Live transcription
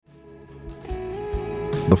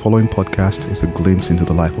The following podcast is a glimpse into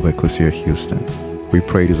the life of Ecclesia Houston. We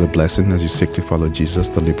pray it is a blessing as you seek to follow Jesus,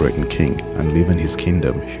 the liberating King, and live in his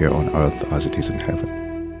kingdom here on earth as it is in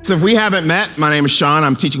heaven. So if we haven't met, my name is Sean.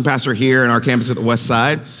 I'm teaching pastor here in our campus at the West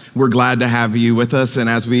Side. We're glad to have you with us. And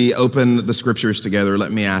as we open the scriptures together,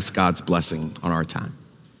 let me ask God's blessing on our time.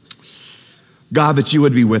 God, that you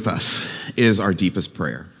would be with us is our deepest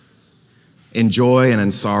prayer. In joy and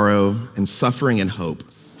in sorrow, in suffering and hope,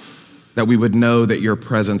 that we would know that your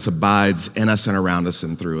presence abides in us and around us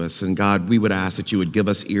and through us. And God, we would ask that you would give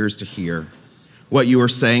us ears to hear what you are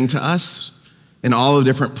saying to us in all the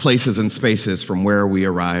different places and spaces from where we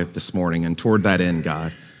arrived this morning. And toward that end,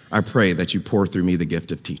 God, I pray that you pour through me the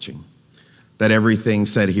gift of teaching, that everything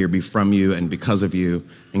said here be from you and because of you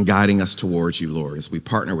and guiding us towards you, Lord, as we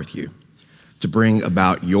partner with you to bring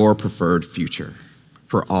about your preferred future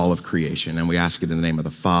for all of creation. And we ask it in the name of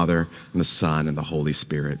the Father and the Son and the Holy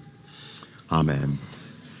Spirit. Amen.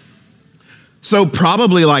 So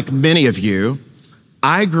probably like many of you,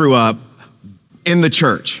 I grew up in the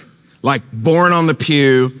church, like born on the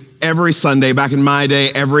pew every Sunday, back in my day,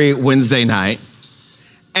 every Wednesday night.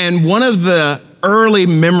 And one of the early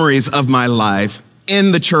memories of my life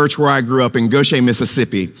in the church where I grew up in Goshen,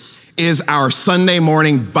 Mississippi, is our Sunday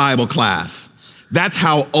morning Bible class. That's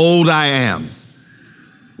how old I am.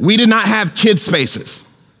 We did not have kids spaces.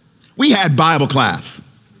 We had Bible class.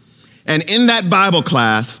 And in that Bible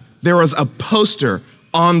class, there was a poster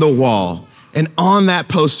on the wall. And on that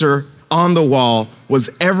poster on the wall was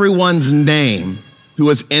everyone's name who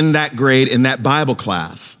was in that grade in that Bible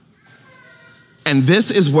class. And this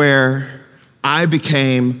is where I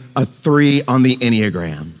became a 3 on the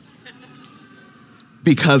Enneagram.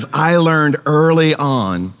 Because I learned early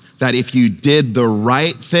on that if you did the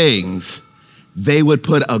right things, they would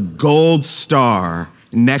put a gold star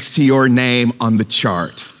next to your name on the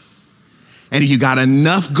chart. And if you got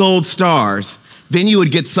enough gold stars, then you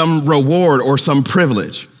would get some reward or some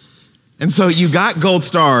privilege. And so you got gold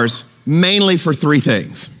stars mainly for 3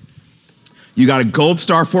 things. You got a gold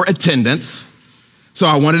star for attendance. So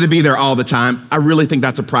I wanted to be there all the time. I really think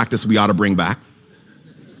that's a practice we ought to bring back.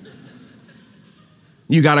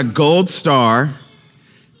 You got a gold star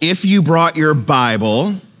if you brought your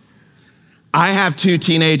Bible. I have 2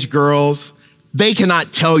 teenage girls. They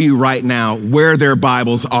cannot tell you right now where their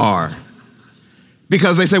Bibles are,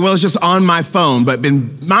 because they say, well, it's just on my phone. But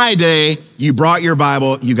in my day, you brought your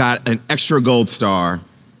Bible, you got an extra gold star,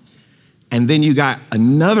 and then you got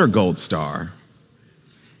another gold star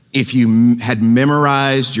if you had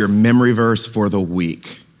memorized your memory verse for the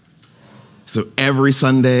week. So every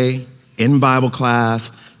Sunday in Bible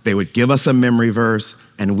class, they would give us a memory verse,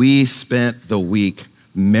 and we spent the week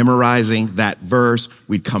memorizing that verse.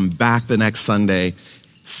 We'd come back the next Sunday,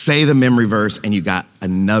 say the memory verse, and you got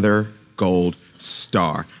another gold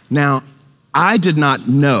star. Now, I did not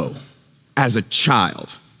know as a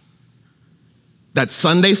child that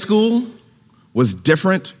Sunday school was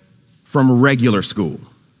different from regular school.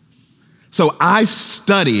 So I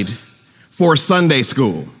studied for Sunday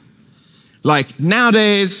school. Like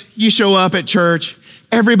nowadays, you show up at church,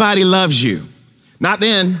 everybody loves you. Not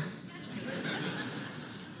then.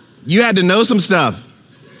 You had to know some stuff.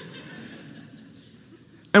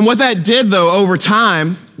 And what that did, though, over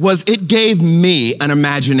time, was it gave me an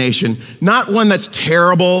imagination, not one that's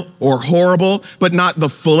terrible or horrible, but not the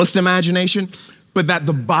fullest imagination, but that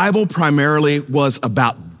the Bible primarily was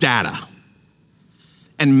about data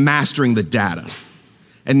and mastering the data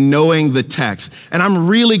and knowing the text. And I'm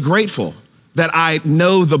really grateful that I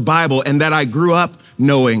know the Bible and that I grew up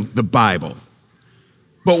knowing the Bible.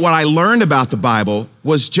 But what I learned about the Bible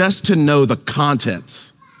was just to know the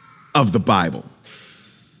contents of the Bible.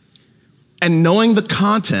 And knowing the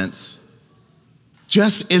contents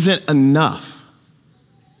just isn't enough.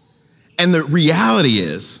 And the reality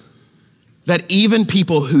is that even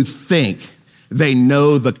people who think they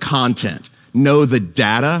know the content, know the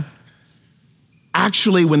data,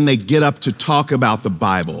 actually when they get up to talk about the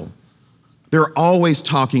Bible, they're always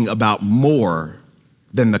talking about more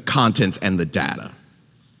than the contents and the data.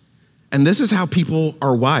 And this is how people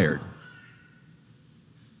are wired.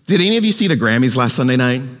 Did any of you see the Grammys last Sunday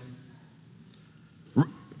night?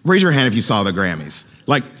 Raise your hand if you saw the Grammys.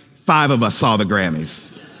 Like 5 of us saw the Grammys.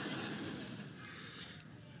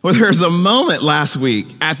 Well, there's a moment last week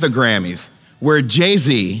at the Grammys where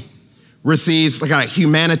Jay-Z receives like a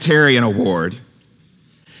humanitarian award,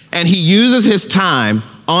 and he uses his time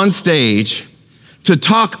on stage to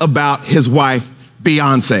talk about his wife,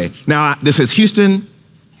 Beyonce. Now, this is Houston.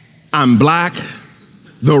 I'm black.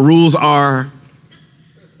 The rules are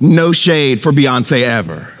no shade for Beyonce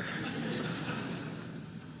ever.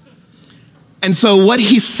 And so what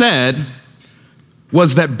he said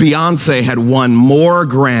was that Beyonce had won more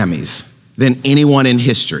Grammys than anyone in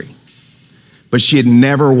history, but she had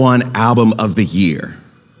never won Album of the Year.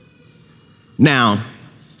 Now,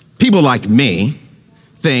 people like me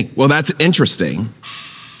think, well, that's interesting,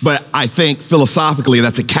 but I think philosophically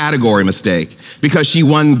that's a category mistake because she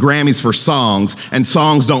won Grammys for songs, and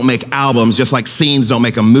songs don't make albums, just like scenes don't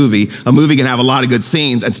make a movie. A movie can have a lot of good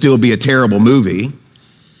scenes and still be a terrible movie.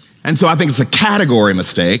 And so I think it's a category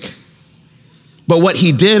mistake. But what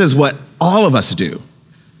he did is what all of us do.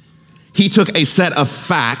 He took a set of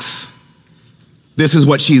facts, this is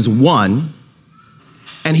what she's won,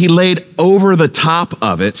 and he laid over the top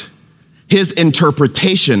of it his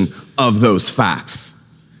interpretation of those facts.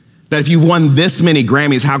 That if you won this many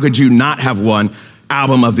Grammys, how could you not have won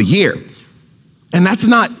Album of the Year? And that's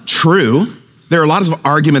not true. There are a lot of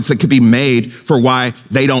arguments that could be made for why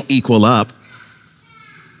they don't equal up,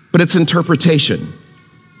 but it's interpretation.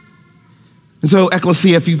 And so,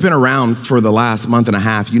 Ecclesia, if you've been around for the last month and a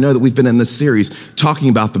half, you know that we've been in this series talking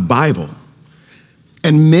about the Bible.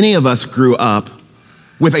 And many of us grew up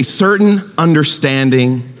with a certain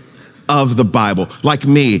understanding of the Bible, like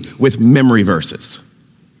me, with memory verses.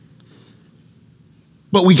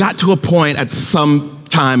 But we got to a point at some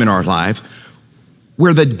time in our life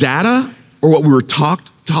where the data, or what we were taught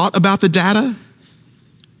about the data,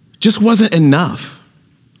 just wasn't enough.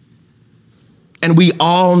 And we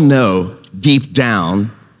all know deep down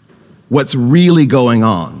what's really going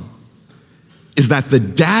on is that the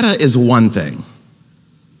data is one thing,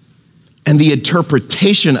 and the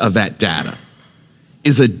interpretation of that data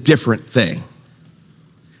is a different thing.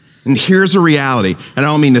 And here's a reality, and I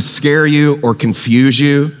don't mean to scare you or confuse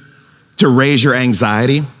you, to raise your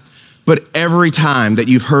anxiety, but every time that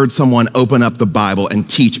you've heard someone open up the Bible and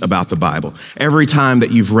teach about the Bible, every time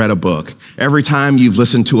that you've read a book, every time you've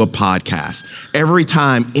listened to a podcast, every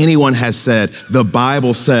time anyone has said, the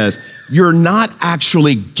Bible says, you're not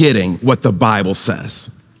actually getting what the Bible says.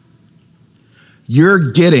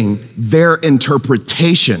 You're getting their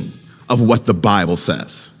interpretation of what the Bible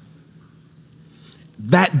says.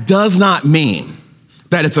 That does not mean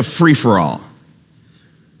that it's a free-for-all,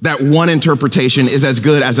 that one interpretation is as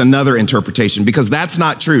good as another interpretation, because that's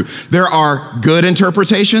not true. There are good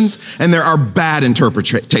interpretations and there are bad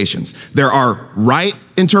interpretations. There are right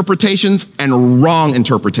interpretations and wrong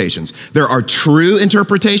interpretations. There are true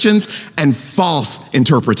interpretations and false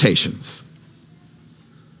interpretations.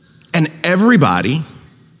 And everybody,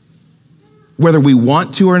 whether we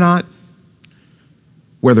want to or not,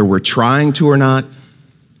 whether we're trying to or not,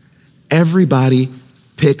 everybody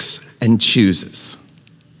picks and chooses.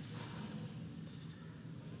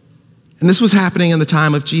 And this was happening in the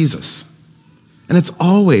time of Jesus. And it's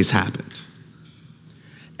always happened.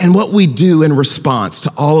 And what we do in response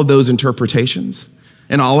to all of those interpretations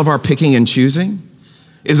and all of our picking and choosing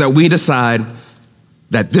is that we decide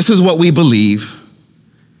that this is what we believe,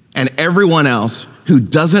 and everyone else who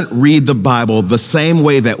doesn't read the Bible the same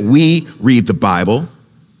way that we read the Bible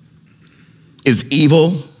is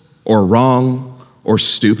evil or wrong or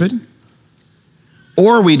stupid.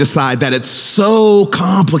 Or we decide that it's so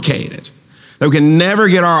complicated that we can never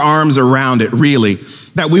get our arms around it, really,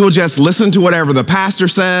 that we will just listen to whatever the pastor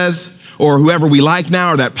says or whoever we like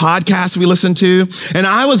now or that podcast we listen to. And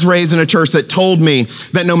I was raised in a church that told me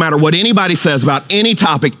that no matter what anybody says about any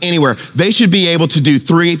topic anywhere, they should be able to do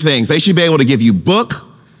three things. They should be able to give you book,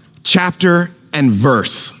 chapter, and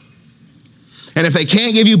verse. And if they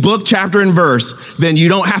can't give you book, chapter, and verse, then you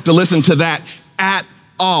don't have to listen to that at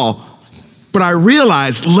all. But I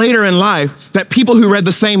realized later in life that people who read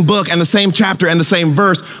the same book and the same chapter and the same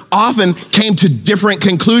verse often came to different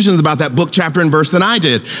conclusions about that book, chapter, and verse than I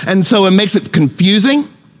did. And so it makes it confusing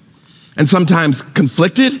and sometimes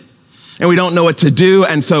conflicted, and we don't know what to do.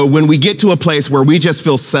 And so when we get to a place where we just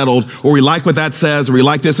feel settled, or we like what that says, or we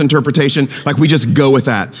like this interpretation, like we just go with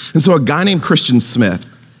that. And so a guy named Christian Smith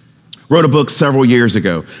wrote a book several years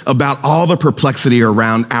ago about all the perplexity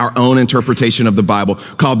around our own interpretation of the Bible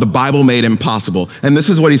called The Bible Made Impossible. And this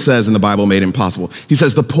is what he says in The Bible Made Impossible. He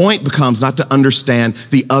says, the point becomes not to understand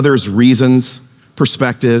the other's reasons,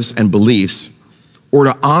 perspectives, and beliefs, or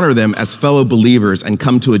to honor them as fellow believers and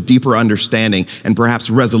come to a deeper understanding and perhaps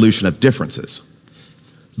resolution of differences.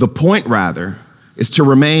 The point, rather, is to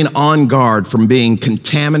remain on guard from being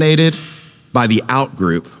contaminated by the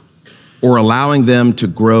outgroup or allowing them to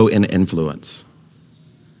grow in influence.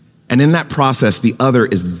 And in that process, the other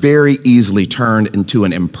is very easily turned into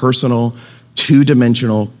an impersonal,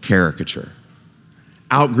 two-dimensional caricature.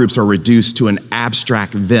 Outgroups are reduced to an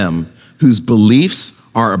abstract them whose beliefs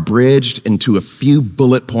are abridged into a few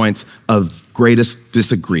bullet points of greatest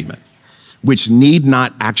disagreement. which need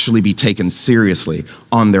not actually be taken seriously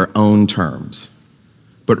on their own terms,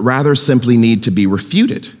 but rather simply need to be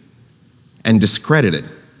refuted and discredited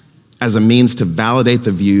as a means to validate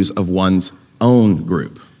the views of one's own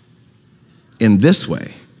group. In this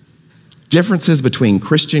way, differences between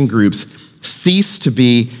Christian groups cease to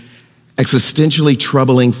be existentially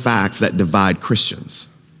troubling facts that divide Christians.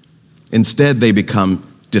 Instead, they become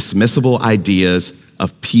dismissible ideas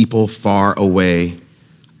of people far away,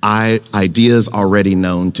 ideas already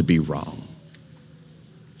known to be wrong.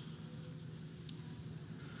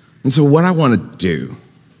 And so what I want to do,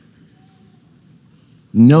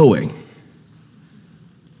 knowing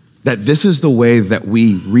that this is the way that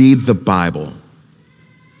we read the Bible,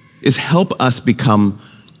 is help us become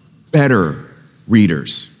better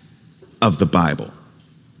readers of the Bible.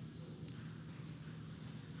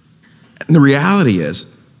 And the reality is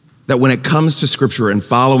that when it comes to Scripture and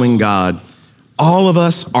following God, all of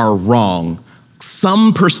us are wrong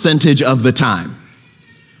some percentage of the time,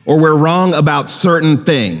 or we're wrong about certain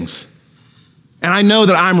things. And I know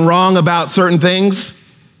that I'm wrong about certain things,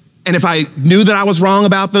 and if I knew that I was wrong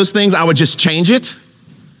about those things, I would just change it.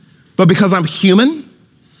 But because I'm human,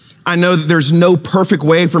 I know that there's no perfect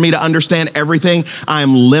way for me to understand everything. I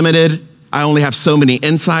am limited. I only have so many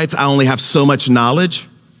insights. I only have so much knowledge.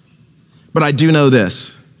 But I do know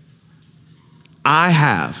this. I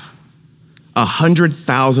have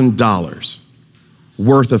 $100,000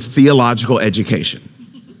 worth of theological education,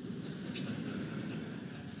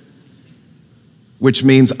 which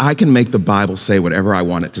means I can make the Bible say whatever I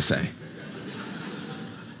want it to say.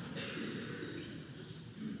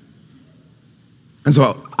 And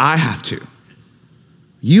so I have to,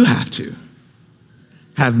 you have to,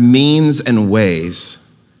 have means and ways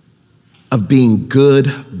of being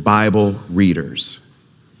good Bible readers.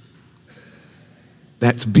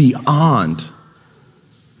 That's beyond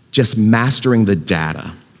just mastering the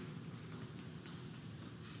data.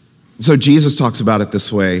 So Jesus talks about it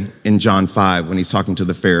this way in John 5 when he's talking to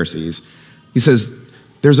the Pharisees. He says,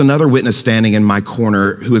 there's another witness standing in my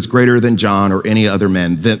corner who is greater than John or any other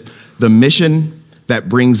man. That the mission that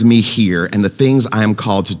brings me here and the things I am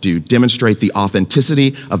called to do demonstrate the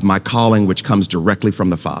authenticity of my calling, which comes directly from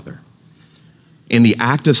the Father. In the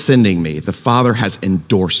act of sending me, the Father has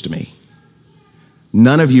endorsed me.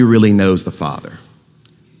 None of you really knows the Father.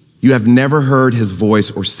 You have never heard his voice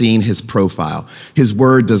or seen his profile. His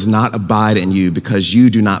word does not abide in you because you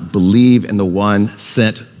do not believe in the one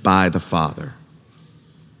sent by the Father.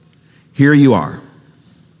 Here you are,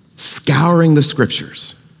 scouring the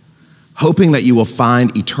scriptures, hoping that you will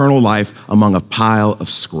find eternal life among a pile of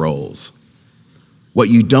scrolls. What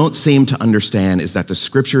you don't seem to understand is that the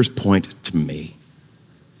scriptures point to me.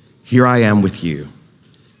 Here I am with you,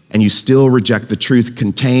 and you still reject the truth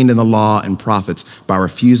contained in the law and prophets by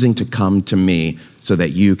refusing to come to me so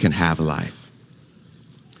that you can have life.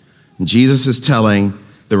 And Jesus is telling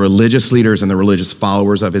the religious leaders and the religious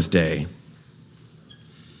followers of his day,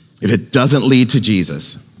 if it doesn't lead to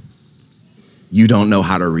Jesus, you don't know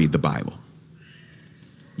how to read the Bible.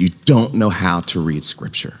 You don't know how to read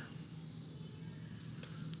Scripture.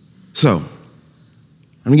 So, I'm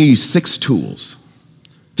gonna give you 6 tools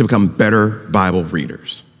to become better Bible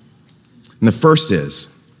readers. And the first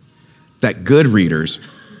is that good readers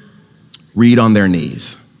read on their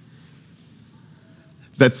knees.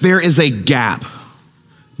 That there is a gap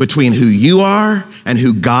between who you are and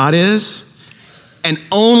who God is, and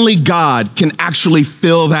only God can actually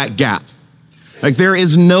fill that gap. Like, there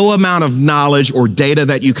is no amount of knowledge or data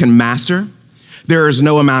that you can master. There is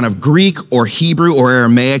no amount of Greek or Hebrew or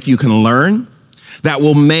Aramaic you can learn that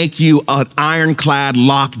will make you an ironclad,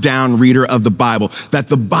 lockdown reader of the Bible. That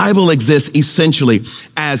the Bible exists essentially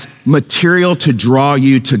as material to draw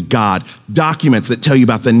you to God, documents that tell you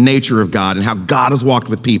about the nature of God and how God has walked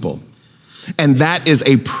with people. And that is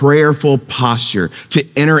a prayerful posture to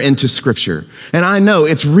enter into Scripture. And I know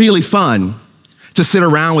it's really fun to sit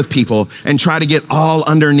around with people and try to get all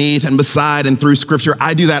underneath and beside and through Scripture.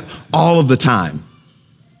 I do that all of the time.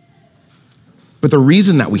 But the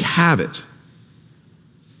reason that we have it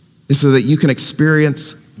is so that you can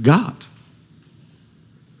experience God,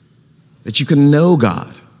 that you can know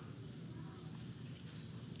God.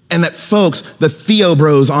 And that folks, the Theo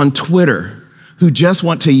Bros on Twitter, who just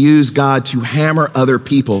want to use God to hammer other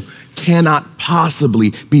people, cannot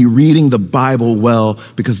possibly be reading the Bible well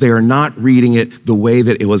because they are not reading it the way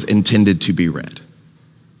that it was intended to be read.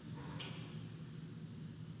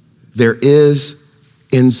 There is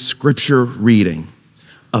in Scripture reading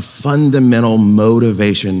a fundamental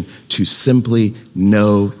motivation to simply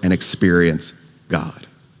know and experience God.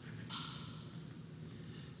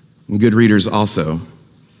 And good readers also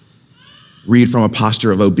read from a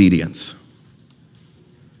posture of obedience.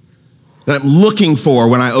 That I'm looking for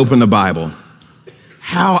when I open the Bible,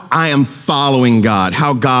 how I am following God,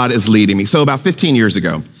 how God is leading me. So about 15 years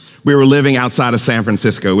ago, we were living outside of San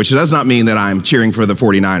Francisco, which does not mean that I'm cheering for the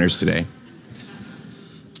 49ers today.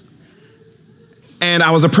 And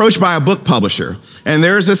I was approached by a book publisher, and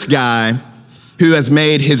there's this guy who has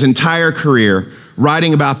made his entire career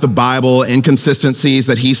writing about the Bible, inconsistencies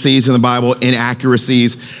that he sees in the Bible,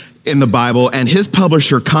 inaccuracies in the Bible, and his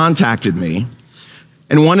publisher contacted me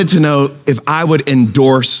and wanted to know if I would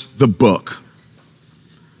endorse the book.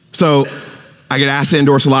 So I get asked to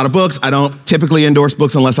endorse a lot of books. I don't typically endorse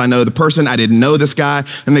books unless I know the person. I didn't know this guy.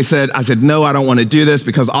 And I said, no, I don't want to do this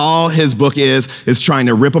because all his book is trying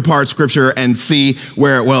to rip apart scripture and see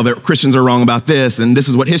where, well, the Christians are wrong about this, and this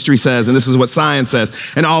is what history says, and this is what science says,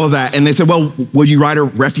 and all of that. And they said, well, will you write a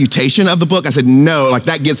refutation of the book? I said, no, like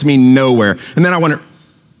that gets me nowhere. And then I wonder,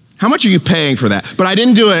 how much are you paying for that? But I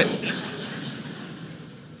didn't do it.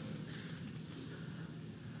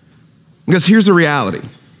 Because here's the reality.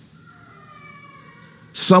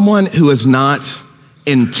 Someone who is not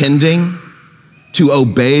intending to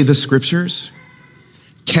obey the scriptures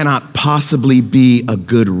cannot possibly be a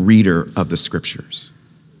good reader of the scriptures.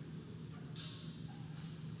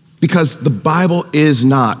 Because the Bible is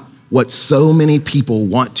not what so many people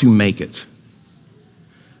want to make it.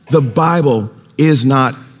 The Bible is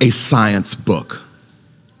not a science book.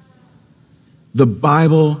 The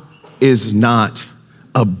Bible is not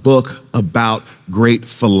a book about great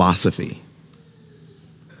philosophy.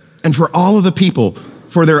 And for all of the people,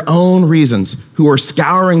 for their own reasons, who are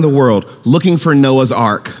scouring the world looking for Noah's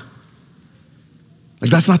Ark,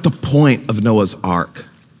 like that's not the point of Noah's Ark.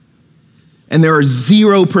 And there are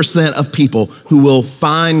 0% of people who will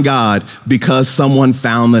find God because someone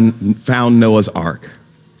found Noah's Ark.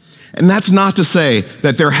 And that's not to say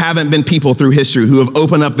that there haven't been people through history who have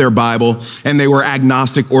opened up their Bible and they were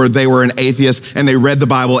agnostic or they were an atheist and they read the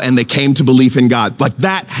Bible and they came to belief in God. Like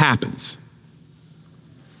that happens.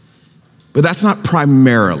 But that's not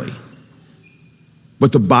primarily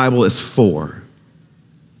what the Bible is for.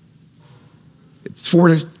 It's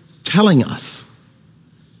for telling us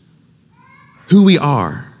who we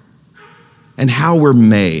are and how we're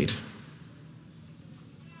made,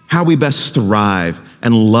 how we best thrive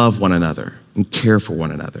and love one another and care for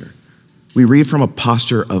one another. We read from a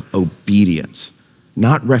posture of obedience,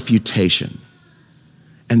 not refutation.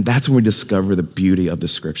 And that's when we discover the beauty of the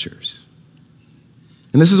scriptures.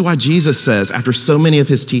 And this is why Jesus says, after so many of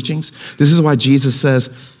his teachings, this is why Jesus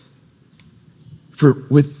says, for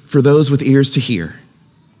those with ears to hear.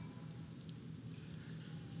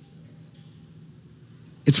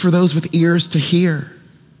 It's for those with ears to hear.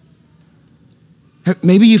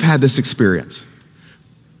 Maybe you've had this experience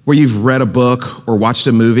where you've read a book or watched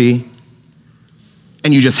a movie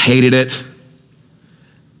and you just hated it.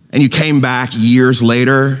 And you came back years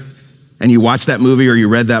later and you watched that movie or you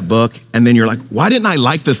read that book, and then you're like, why didn't I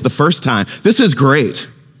like this the first time? This is great.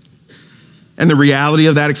 And the reality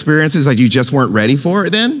of that experience is like you just weren't ready for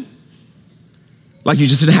it then? Like you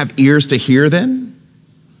just didn't have ears to hear then?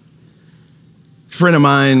 A friend of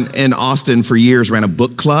mine in Austin for years ran a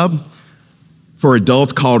book club for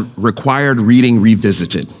adults called Required Reading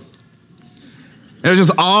Revisited. And it was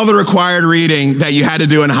just all the required reading that you had to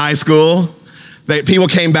do in high school that people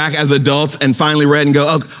came back as adults and finally read and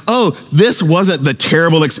go, oh, this wasn't the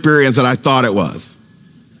terrible experience that I thought it was.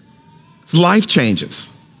 Life changes.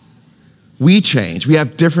 We change. We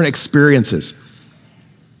have different experiences.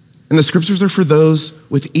 And the scriptures are for those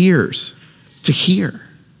with ears to hear.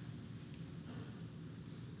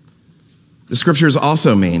 The scriptures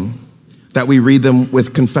also mean that we read them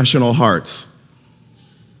with confessional hearts.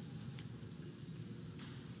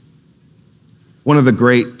 One of the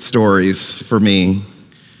great stories for me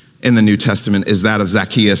in the New Testament is that of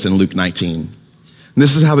Zacchaeus in Luke 19. And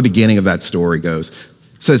this is how the beginning of that story goes.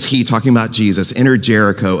 It says he, talking about Jesus, entered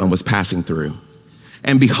Jericho and was passing through.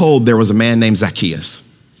 And behold, there was a man named Zacchaeus.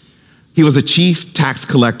 He was a chief tax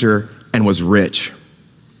collector and was rich.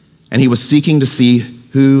 And he was seeking to see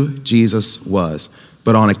who Jesus was.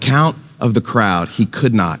 But on account of the crowd, he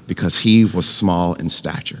could not because he was small in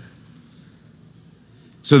stature.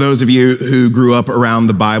 So those of you who grew up around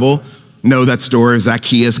the Bible know that story of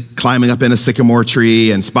Zacchaeus climbing up in a sycamore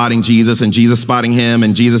tree and spotting Jesus and Jesus spotting him.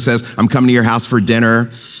 And Jesus says, I'm coming to your house for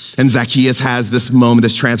dinner. And Zacchaeus has this moment,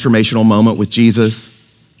 this transformational moment with Jesus.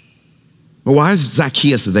 But why is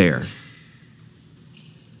Zacchaeus there?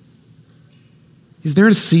 He's there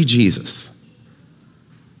to see Jesus.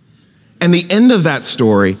 And the end of that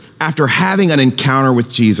story, after having an encounter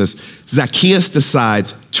with Jesus, Zacchaeus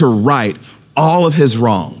decides to right all of his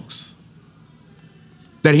wrongs.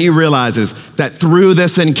 that he realizes that through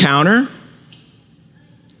this encounter,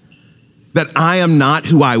 that I am not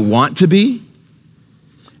who I want to be.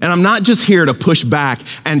 And I'm not just here to push back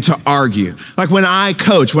and to argue. Like when I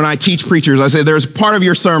coach, when I teach preachers, I say there's part of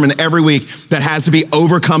your sermon every week that has to be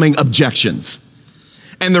overcoming objections.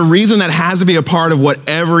 And the reason that has to be a part of what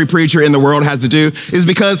every preacher in the world has to do is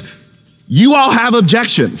because you all have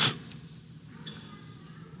objections.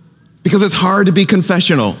 Because it's hard to be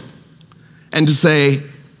confessional and to say,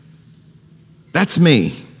 that's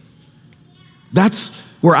me. That's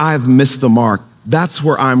where I've missed the mark. That's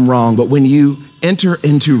where I'm wrong. But when you enter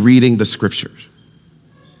into reading the scriptures,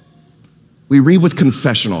 we read with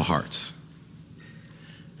confessional hearts.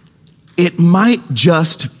 It might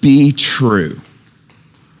just be true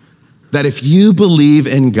that if you believe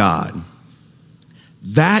in God,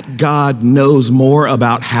 that God knows more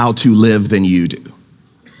about how to live than you do.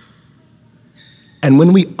 And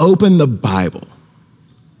when we open the Bible,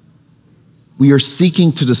 we are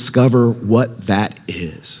seeking to discover what that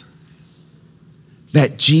is.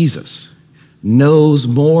 That Jesus knows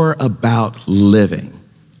more about living.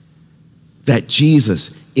 That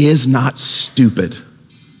Jesus is not stupid.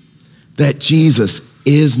 That Jesus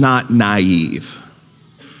is not naive.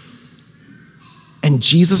 And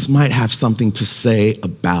Jesus might have something to say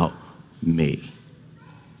about me.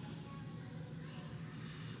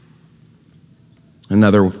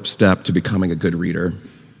 Another step to becoming a good reader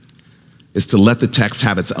is to let the text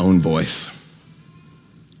have its own voice.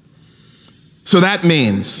 So that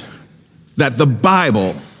means that the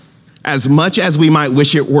Bible, as much as we might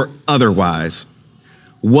wish it were otherwise,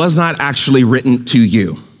 was not actually written to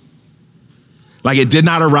you. Like it did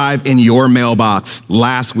not arrive in your mailbox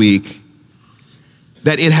last week,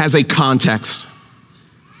 that it has a context,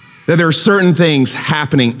 that there are certain things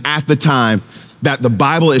happening at the time that the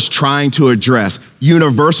Bible is trying to address.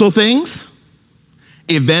 Universal things,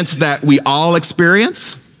 events that we all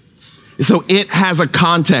experience. So it has a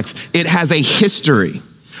context, it has a history.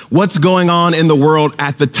 What's going on in the world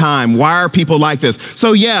at the time? Why are people like this?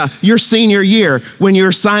 So yeah, your senior year, when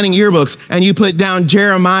you're signing yearbooks and you put down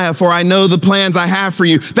Jeremiah, for I know the plans I have for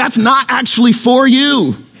you, that's not actually for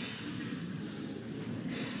you.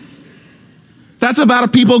 That's about a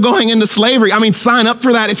people going into slavery. I mean, sign up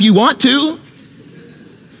for that if you want to.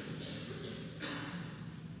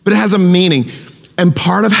 But it has a meaning. And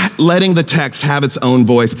part of letting the text have its own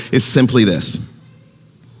voice is simply this.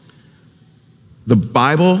 The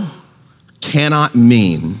Bible cannot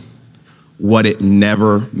mean what it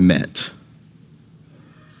never meant.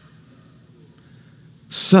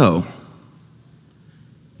 So,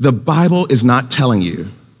 the Bible is not telling you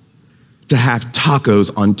to have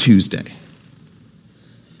tacos on Tuesday.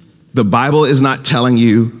 The Bible is not telling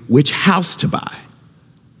you which house to buy.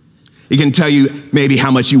 It can tell you maybe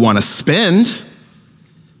how much you want to spend,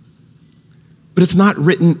 but it's not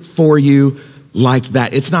written for you like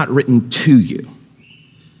that. It's not written to you,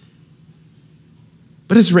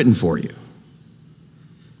 but it's written for you.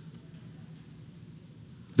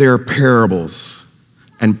 There are parables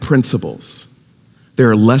and principles. There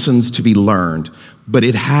are lessons to be learned, but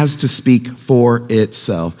it has to speak for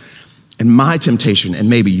itself. And my temptation, and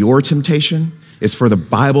maybe your temptation, is for the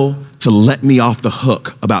Bible to let me off the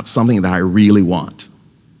hook about something that I really want.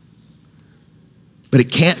 But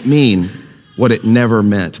it can't mean what it never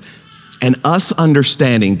meant. And us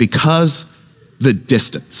understanding, because the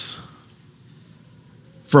distance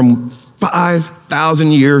from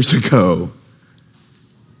 5,000 years ago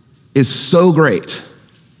is so great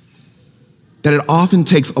that it often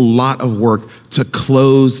takes a lot of work to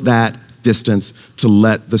close that distance to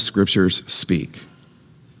let the scriptures speak.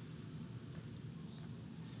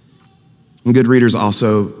 And good readers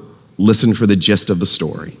also listen for the gist of the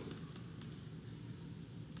story.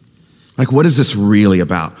 Like, what is this really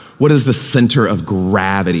about? What is the center of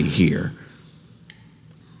gravity here?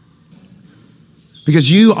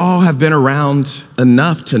 Because you all have been around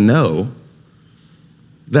enough to know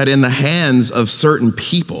that in the hands of certain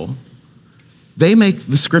people, they make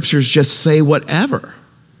the scriptures just say whatever.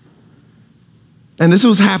 And this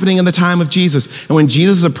was happening in the time of Jesus. And when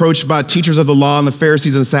Jesus is approached by teachers of the law and the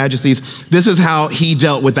Pharisees and Sadducees, this is how he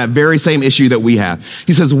dealt with that very same issue that we have.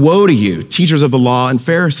 He says, "Woe to you, teachers of the law and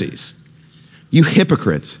Pharisees, you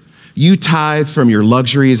hypocrites. You tithe from your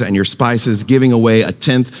luxuries and your spices, giving away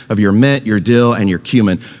 1/10 of your mint, your dill, and your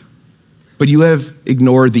cumin. But you have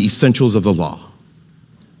ignored the essentials of the law: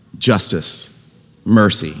 justice,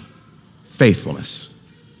 mercy, faithfulness.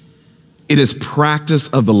 It is practice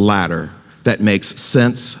of the latter that makes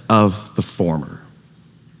sense of the former."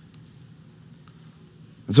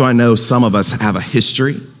 And so I know some of us have a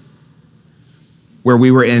history where we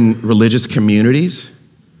were in religious communities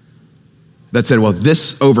that said, well,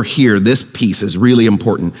 this over here, this piece is really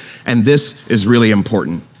important, and this is really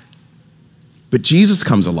important. But Jesus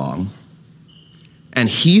comes along and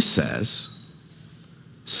he says,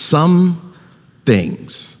 some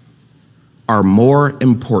things are more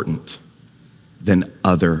important than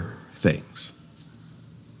other things.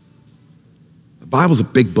 The Bible's a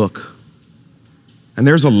big book, and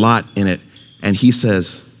there's a lot in it. And he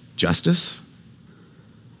says, justice,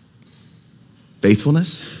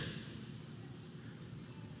 faithfulness,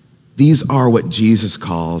 these are what Jesus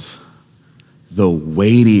calls the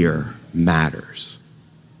weightier matters,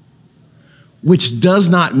 which does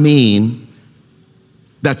not mean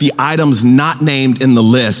that the items not named in the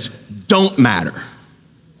list don't matter.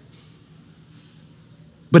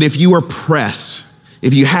 But if you were pressed,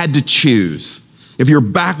 if you had to choose, if your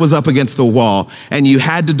back was up against the wall and you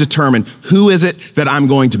had to determine who is it that I'm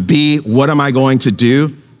going to be, what am I going to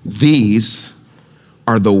do, these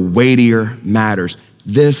are the weightier matters.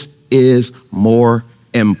 This is more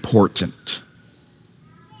important.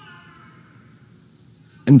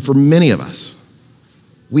 And for many of us,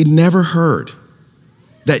 we never heard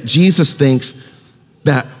that Jesus thinks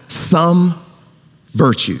that some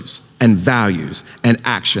virtues and values and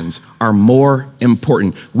actions are more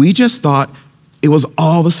important. We just thought it was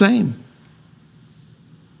all the same.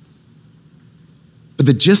 But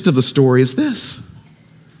the gist of the story is this: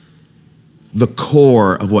 the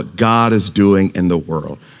core of what God is doing in the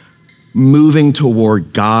world, moving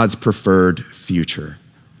toward God's preferred future,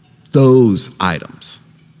 those items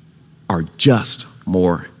are just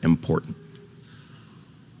more important.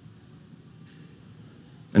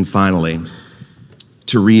 And finally,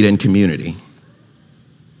 to read in community.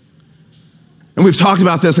 And we've talked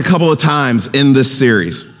about this a couple of times in this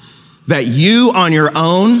series, that you on your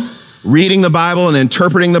own, reading the Bible and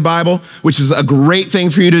interpreting the Bible, which is a great thing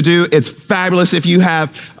for you to do. It's fabulous if you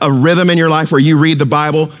have a rhythm in your life where you read the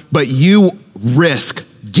Bible, but you risk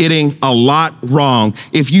getting a lot wrong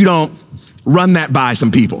if you don't run that by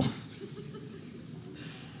some people.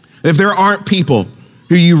 If there aren't people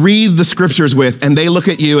who you read the scriptures with and they look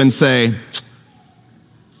at you and say,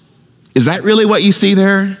 is that really what you see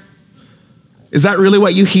there? Is that really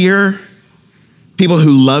what you hear? People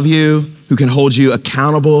who love you, who can hold you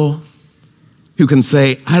accountable, who can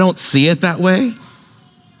say, I don't see it that way.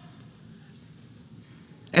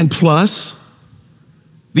 And plus,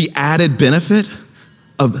 the added benefit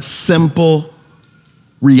of simple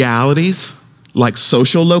realities like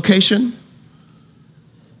social location.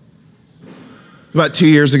 About 2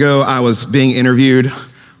 years ago, I was being interviewed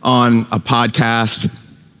on a podcast.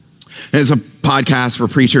 And it's a podcast for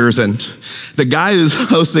preachers. And the guy who's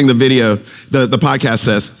hosting the video, the podcast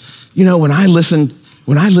says, you know, when I listen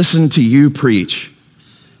to you preach,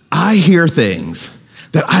 I hear things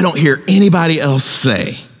that I don't hear anybody else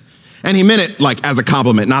say. And he meant it like as a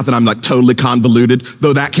compliment, not that I'm like totally convoluted,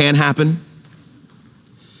 though that can happen.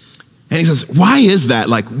 And he says, why is that?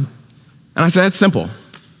 Like, and I said, it's simple.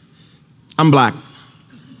 I'm black.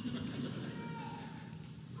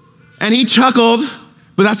 And he chuckled,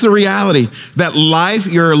 but that's the reality, that life,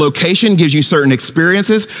 your location gives you certain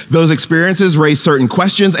experiences. Those experiences raise certain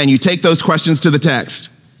questions, and you take those questions to the text.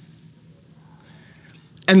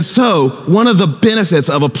 And so one of the benefits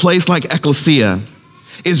of a place like Ecclesia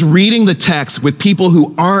is reading the text with people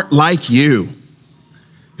who aren't like you,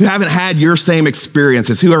 who haven't had your same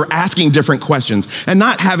experiences, who are asking different questions, and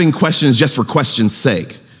not having questions just for questions'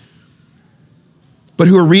 sake, but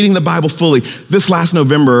who are reading the Bible fully. This last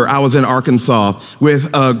November, I was in Arkansas with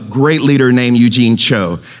a great leader named Eugene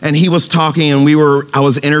Cho, and he was talking, and I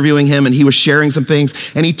was interviewing him, and he was sharing some things,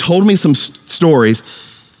 and he told me some stories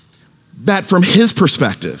that, from his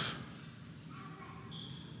perspective,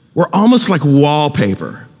 were almost like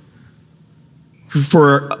wallpaper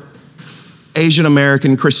for Asian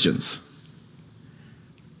American Christians.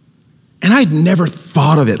 And I'd never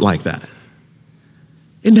thought of it like that.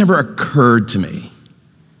 It never occurred to me.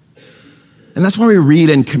 And that's why we read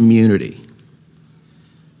in community.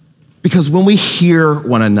 Because when we hear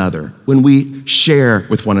one another, when we share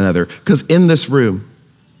with one another, because in this room,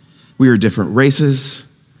 we are different races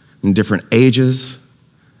and different ages.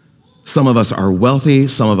 Some of us are wealthy,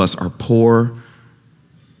 some of us are poor.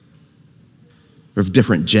 We have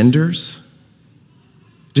different genders,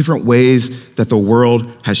 different ways that the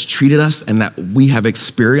world has treated us and that we have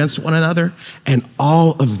experienced one another. And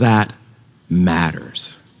all of that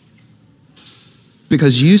matters.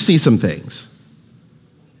 Because you see some things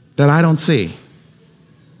that I don't see.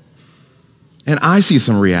 And I see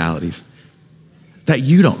some realities that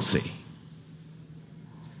you don't see.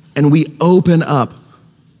 And we open up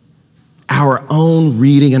our own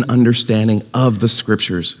reading and understanding of the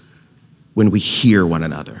scriptures when we hear one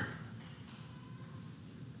another.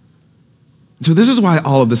 So this is why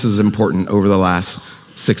all of this is important over the last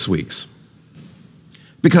 6 weeks.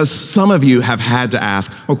 Because some of you have had to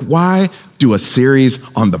ask, why do a series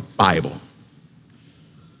on the Bible?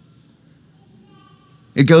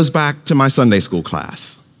 It goes back to my Sunday school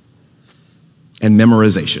class and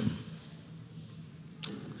memorization.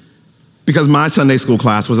 Because my Sunday school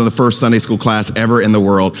class was the first Sunday school class ever in the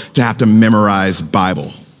world to have to memorize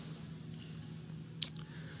Bible.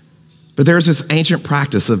 But there's this ancient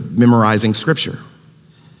practice of memorizing scripture.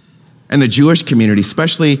 And the Jewish community,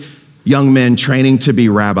 especially young men training to be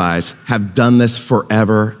rabbis, have done this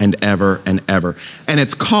forever and ever and ever. And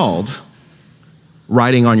it's called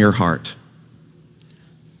writing on your heart.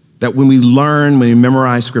 That when we learn, when we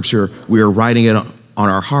memorize scripture, we are writing it on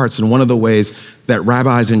our hearts. And one of the ways that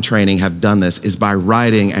rabbis in training have done this is by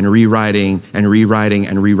writing and rewriting and rewriting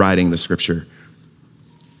and rewriting the scripture.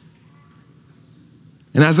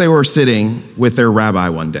 And as they were sitting with their rabbi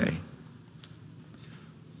one day,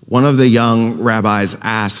 one of the young rabbis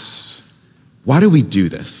asked, why do we do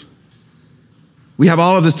this? We have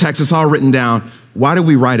all of this text, it's all written down. Why do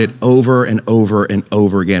we write it over and over and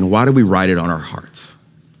over again? Why do we write it on our hearts?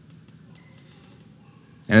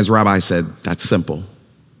 And his rabbi said, that's simple.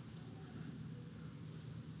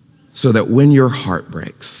 So that when your heart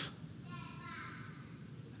breaks,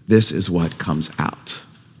 this is what comes out.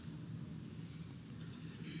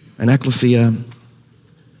 And Ecclesia,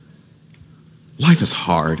 life is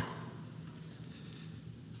hard.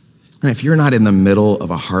 And if you're not in the middle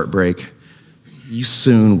of a heartbreak, you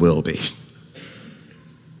soon will be.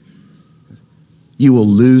 You will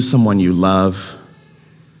lose someone you love.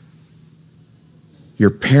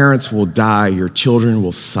 Your parents will die. Your children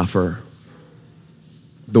will suffer.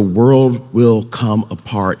 The world will come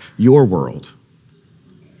apart. Your world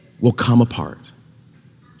will come apart.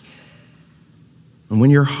 And when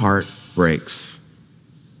your heart breaks,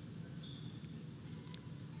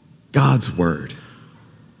 God's word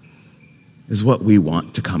is what we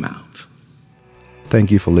want to come out. Thank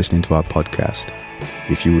you for listening to our podcast.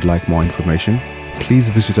 If you would like more information, please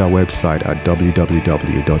visit our website at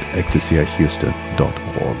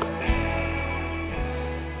www.ecclesiahouston.org.